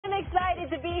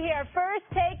to be here. First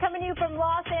take coming to you from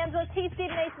Los Angeles. He's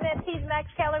Stephen A. Smith. He's Max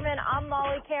Kellerman. I'm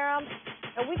Molly Karam.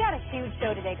 And we got a huge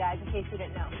show today, guys, in case you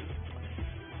didn't know.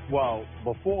 Well,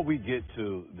 before we get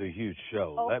to the huge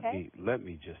show, okay. let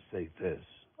me just say this.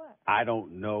 What? I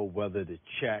don't know whether to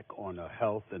check on the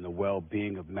health and the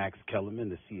well-being of Max Kellerman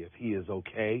to see if he is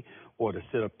okay or to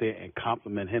sit up there and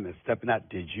compliment him and stepping out.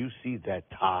 Did you see that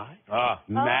tie?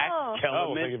 Max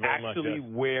Kellerman actually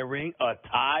wearing a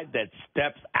tie that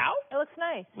steps out? It looks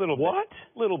nice. Little bit. What?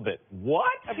 Little bit.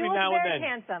 What? Every now and then.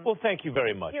 Handsome. Well, thank you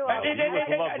very much. You're welcome.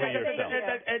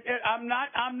 I'm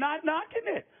not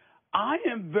knocking it. I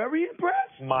am very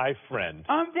impressed. My friend.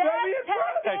 I'm very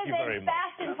impressed. Thank you very much.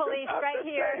 Fashion police right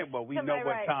here. Well, we know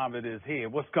what time it is here.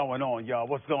 What's going on, y'all?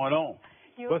 What's going on?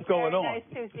 What's going on? Nice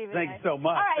too, Stephen. Thank you so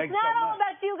much. All right, it's not all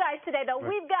about you guys today, though.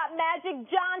 We've got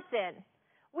Magic Johnson.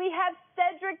 We have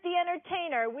Cedric the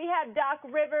Entertainer. We have Doc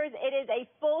Rivers. It is a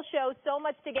full show, so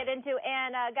much to get into.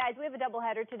 And, guys, we have a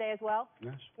doubleheader today as well.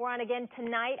 Yes. We're on again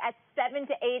tonight at 7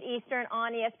 to 8 Eastern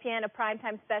on ESPN, a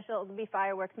primetime special. It'll be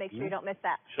fireworks. Make sure you don't miss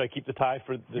that. Should I keep the tie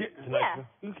for tonight? Yeah.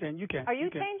 You can. Are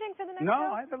you changing for the next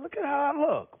show? No, look at how I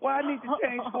look. What I need to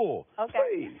change for? Okay.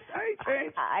 Please, I ain't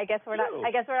changed. I guess we're not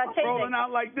changing. Rolling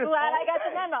out like this. Glad I got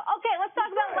the memo. Okay, let's talk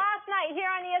about last night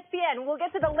here on ESPN. We'll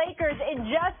get to the Lakers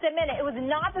in just a minute. It was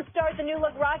not the start the new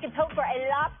look Rockets hope for a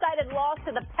lopsided loss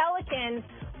to the Pelicans,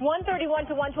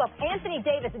 131-112. Anthony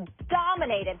Davis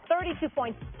dominated, 32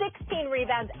 points, 16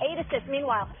 rebounds, 8 assists.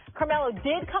 Meanwhile, Carmelo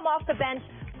did come off the bench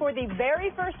for the very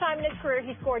first time in his career.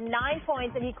 He scored 9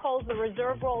 points, and he calls the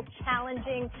reserve role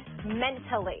challenging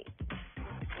mentally.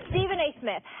 Stephen A.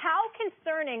 Smith, how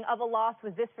concerning of a loss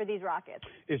was this for these Rockets?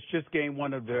 It's just game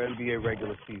one of their NBA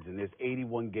regular season. There's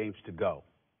 81 games to go.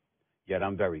 Yet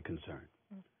I'm very concerned.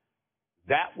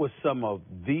 That was some of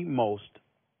the most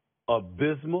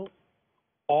abysmal,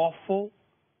 awful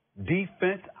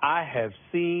defense I have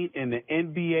seen in the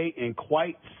NBA in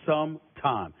quite some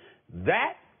time.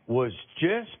 That was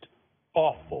just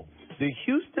awful. The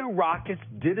Houston Rockets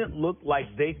didn't look like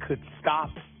they could stop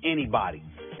anybody.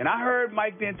 And I heard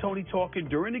Mike D'Antoni talking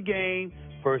during the game,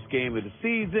 first game of the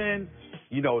season,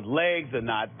 legs are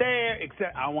not there,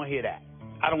 except I don't want to hear that.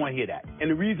 I don't want to hear that.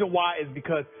 And the reason why is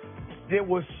because there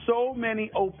were so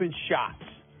many open shots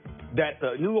that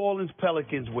the New Orleans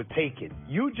Pelicans were taking.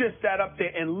 You just sat up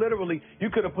there and literally you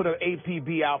could have put an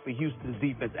APB out for Houston's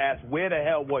defense. Asked, where the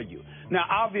hell were you? Now,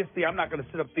 obviously, I'm not going to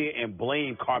sit up there and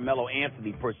blame Carmelo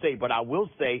Anthony per se, but I will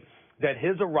say that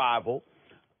his arrival,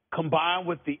 combined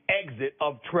with the exit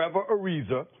of Trevor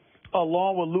Ariza,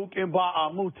 along with Luke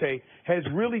Mbah-a-Moute, has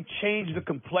really changed the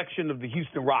complexion of the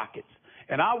Houston Rockets.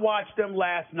 And I watched them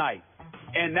last night,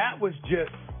 and that was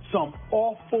just some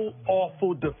awful,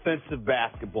 awful defensive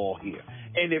basketball here.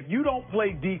 And if you don't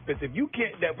play defense, if you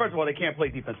can't, first of all, they can't play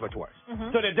defense much worse.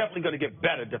 So they're definitely going to get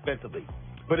better defensively.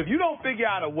 But if you don't figure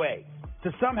out a way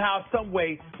to somehow, some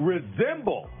way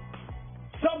resemble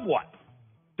somewhat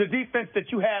the defense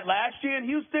that you had last year in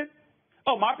Houston,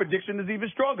 my prediction is even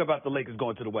stronger about the Lakers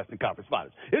going to the Western Conference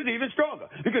Finals. It's even stronger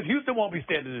because Houston won't be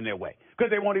standing in their way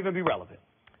because they won't even be relevant.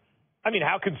 I mean,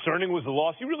 how concerning was the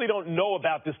loss? You really don't know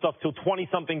about this stuff till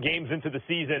 20-something games into the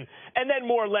season, and then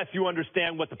more or less you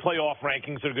understand what the playoff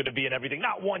rankings are going to be and everything.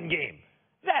 Not one game.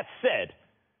 That said,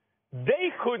 they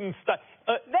couldn't stop.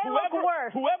 Look worse.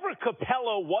 Whoever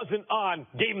Capello wasn't on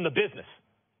gave him the business.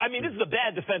 I mean, this is a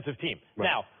bad defensive team. Right.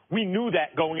 Now, we knew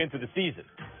that going into the season.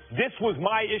 This was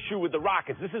my issue with the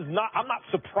Rockets. I'm not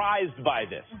surprised by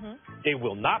this. They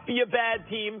will not be a bad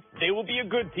team. They will be a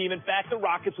good team. In fact, the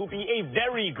Rockets will be a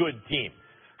very good team.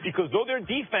 Because though their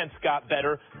defense got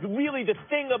better, really the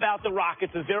thing about the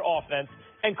Rockets is their offense.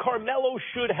 And Carmelo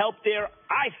should help there,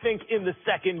 I think, in the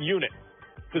second unit.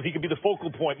 Because he could be the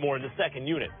focal point more in the second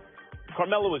unit.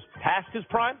 Carmelo is past his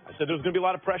prime. I said there was going to be a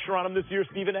lot of pressure on him this year,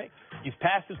 Stephen A. He's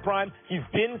past his prime. He's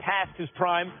been past his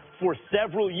prime for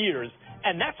several years.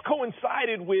 And that's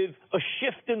coincided with a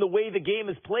shift in the way the game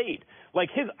is played. Like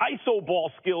his iso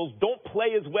ball skills don't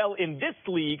play as well in this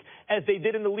league as they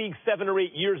did in the league 7 or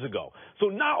 8 years ago. So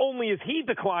not only is he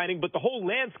declining, but the whole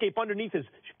landscape underneath his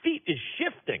feet is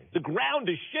shifting. The ground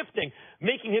is shifting,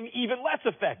 making him even less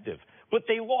effective. But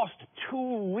they lost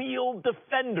 2 real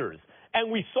defenders.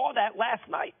 And we saw that last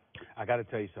night. I got to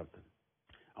tell you something.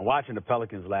 I'm watching the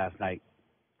Pelicans last night,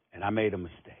 and I made a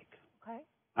mistake. Okay.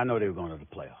 I know they were going to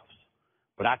the playoffs.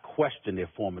 But I question their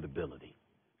formidability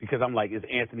because I'm like, is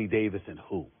Anthony Davis and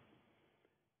who?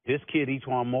 This kid,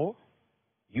 Etuan Moore,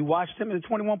 you watched him in the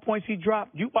 21 points he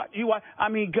dropped. You watch. I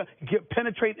mean,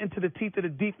 penetrate into the teeth of the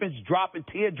defense, dropping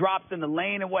teardrops in the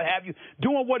lane and what have you,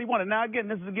 doing what he wanted. Now, again,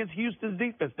 this is against Houston's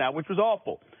defense now, which was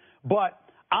awful. But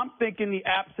I'm thinking the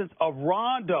absence of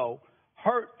Rondo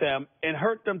hurt them and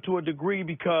hurt them to a degree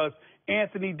because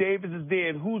Anthony Davis is there,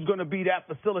 and who's going to be that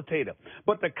facilitator?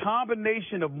 But the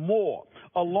combination of Moore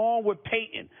along with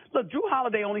Peyton. Look, Drew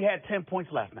Holiday only had 10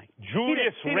 points last night.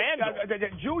 Julius Randle.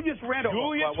 Julius Randle.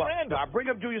 Randle. I bring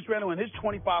up Julius Randle and his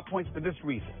 25 points for this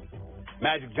reason.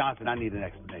 Magic Johnson, I need an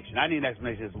explanation. I need an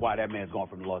explanation as to why that man's going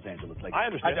from the Los Angeles Lakers. I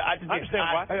understand. I understand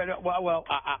why.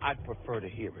 I'd prefer to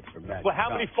hear it from Magic. Well, how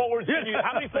many forwards Johnson. you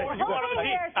want on the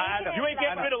team? You ain't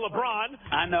getting rid of LeBron.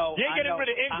 I know. You ain't getting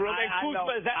rid of Ingram. And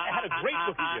Kuzma had a great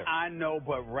rookie year. I know,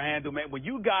 but Randle, man, when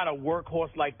you got a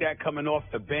workhorse like that coming off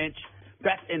the bench,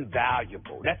 that's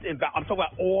invaluable. I'm talking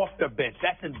about off the bench.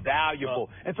 That's invaluable.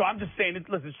 And so I'm just saying,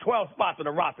 listen, it's 12 spots on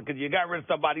the roster because you got rid of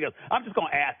somebody else. I'm just going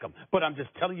to ask them. But I'm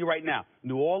just telling you right now,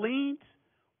 New Orleans,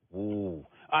 ooh.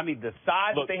 I mean, the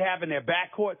size that they have in their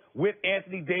backcourt with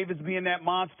Anthony Davis being that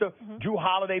monster, Drew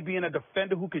Holiday being a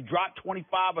defender who could drop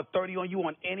 25 or 30 on you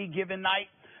on any given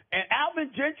night, and Alvin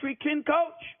Gentry can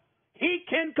coach. He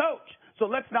can coach. So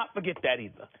let's not forget that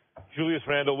either. Julius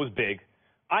Randle was big.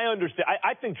 I understand.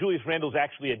 I think Julius Randle's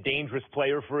actually a dangerous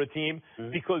player for a team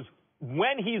because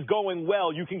when he's going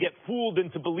well, you can get fooled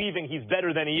into believing he's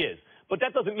better than he is. But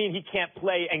that doesn't mean he can't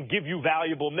play and give you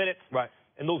valuable minutes. Right.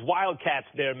 And those Wildcats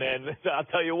there, man, I'll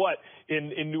tell you what,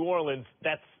 in New Orleans,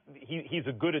 he's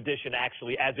a good addition,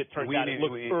 actually, as it turns out. It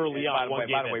looked early on.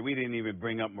 By the way, we didn't even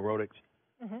bring up Mirotic.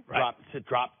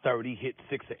 Drop 30, hit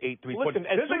 6 or 8 3 Listen,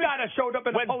 this is a guy that showed up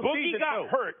in the postseason. When Boogie got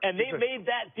hurt and they made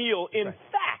that deal, in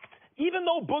fact, even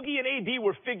though Boogie and AD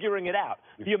were figuring it out,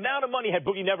 the amount of money had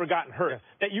Boogie never gotten hurt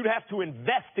that you'd have to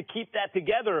invest to keep that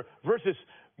together versus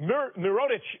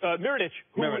Mirotic,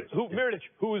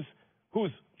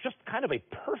 who's just kind of a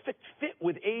perfect fit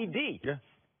with AD. Yeah.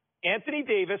 Anthony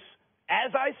Davis,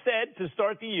 as I said to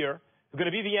start the year, is going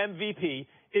to be the MVP,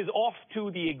 is off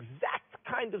to the exact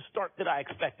kind of start that I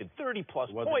expected. 30-plus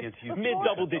points,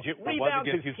 mid-double-digit rebounds.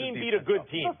 His team beat a good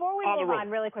team. Before we move on,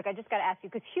 really quick, I just got to ask you,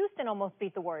 because Houston almost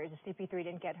beat the Warriors if CP3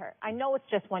 didn't get hurt. I know it's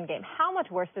just one game. How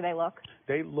much worse do they look?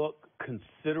 They look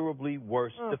considerably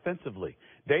worse defensively.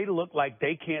 They look like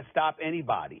they can't stop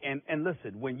anybody. And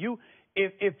listen, when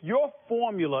if your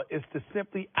formula is to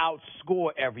simply outscore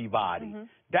everybody,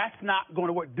 that's not going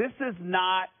to work. This is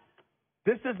not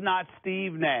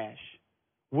Steve Nash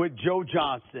with Joe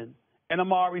Johnson and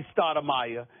Amari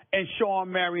Stoudemire and Sean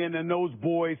Marion and those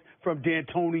boys from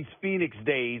D'Antoni's Phoenix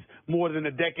days more than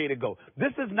a decade ago.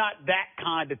 This is not that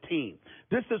kind of team.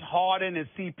 This is Harden and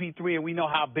CP3, and we know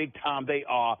how big time they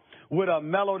are, with a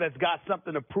Melo that's got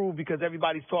something to prove because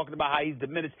everybody's talking about how he's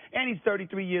diminished, and he's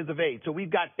 33 years of age. So we've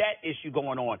got that issue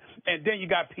going on. And then you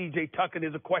got P.J. Tucker,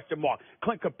 there's a question mark.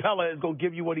 Clint Capella is going to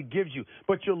give you what he gives you.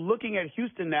 But you're looking at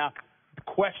Houston now,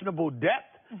 questionable depth.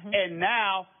 And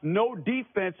now, no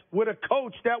defense with a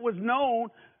coach that was known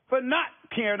for not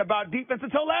caring about defense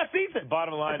until last season.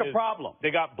 Bottom line That's a problem.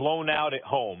 They got blown out at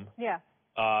home. Yeah.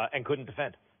 And couldn't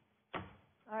defend. All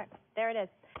right, there it is.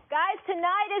 Guys,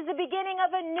 tonight is the beginning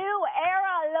of a new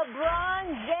era.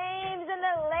 LeBron James and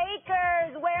the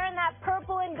Lakers wearing that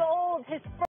purple and gold. His